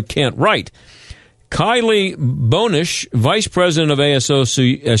woman who can't write. Kylie Bonish, vice president of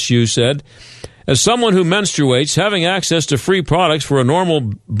ASOSU, said, As someone who menstruates, having access to free products for a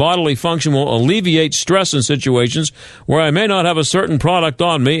normal bodily function will alleviate stress in situations where I may not have a certain product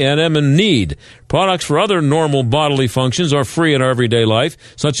on me and am in need. Products for other normal bodily functions are free in our everyday life,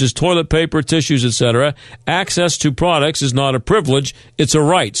 such as toilet paper, tissues, etc. Access to products is not a privilege, it's a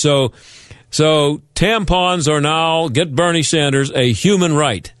right. So tampons are now, get Bernie Sanders, a human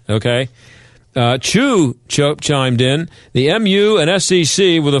right, okay? Chu chimed in. The MU and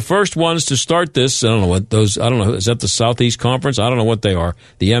SEC were the first ones to start this. I don't know. Is that the Southeast Conference? I don't know what they are.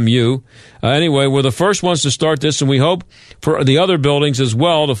 The MU. Anyway, we're the first ones to start this, and we hope for the other buildings as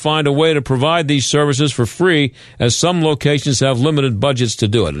well to find a way to provide these services for free, as some locations have limited budgets to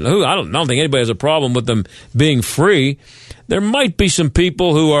do it. I don't think anybody has a problem with them being free. There might be some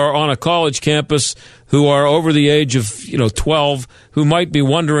people who are on a college campus who are over the age of 12 who might be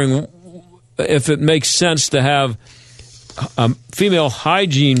wondering if it makes sense to have female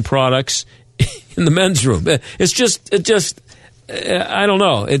hygiene products in the men's room. It just I don't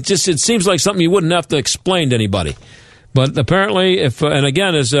know. It seems like something you wouldn't have to explain to anybody. But apparently, if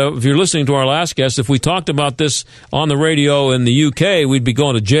you're listening to our last guest, if we talked about this on the radio in the UK, we'd be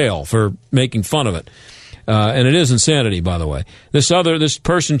going to jail for making fun of it. And it is insanity, by the way. This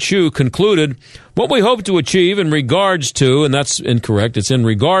person, Chu, concluded, what we hope to achieve in regards to, and that's incorrect, it's in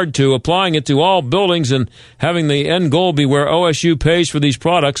regard to applying it to all buildings and having the end goal be where OSU pays for these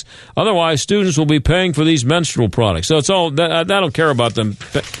products. Otherwise, students will be paying for these menstrual products. So it's all, I don't care about them.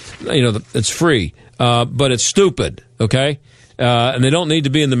 It's free, but it's stupid, okay? And they don't need to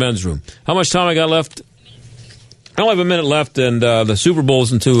be in the men's room. How much time I got left? I only have a minute left, and the Super Bowl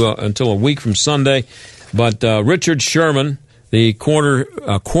is until a week from Sunday. But Richard Sherman, the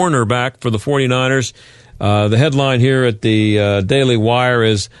cornerback for the 49ers, the headline here at the Daily Wire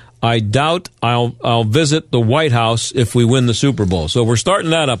is, I doubt I'll visit the White House if we win the Super Bowl. So we're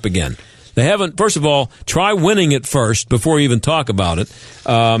starting that up again. They haven't, first of all, try winning it first before you even talk about it.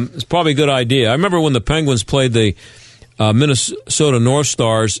 It's probably a good idea. I remember when the Penguins played the Minnesota North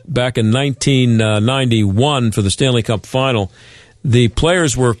Stars back in 1991 for the Stanley Cup Final. The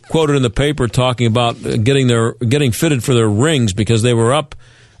players were quoted in the paper talking about getting fitted for their rings because they were up.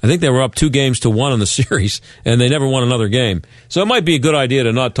 I think they were up 2-1 in the series, and they never won another game. So it might be a good idea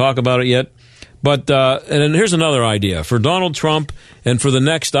to not talk about it yet. But and then here's another idea for Donald Trump and for the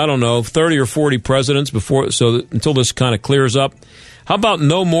next 30 or 40 presidents until this kind of clears up. How about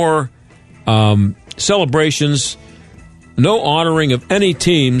no more celebrations, no honoring of any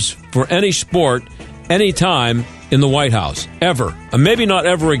teams for any sport, any time in the White House, ever. And maybe not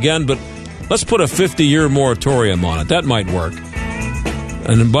ever again, but let's put a 50-year moratorium on it. That might work.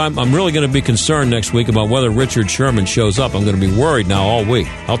 And I'm really going to be concerned next week about whether Richard Sherman shows up. I'm going to be worried now all week.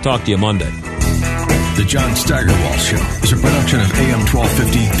 I'll talk to you Monday. The John Steigerwald Show is a production of AM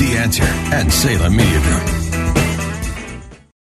 1250 The Answer and Salem Media Group.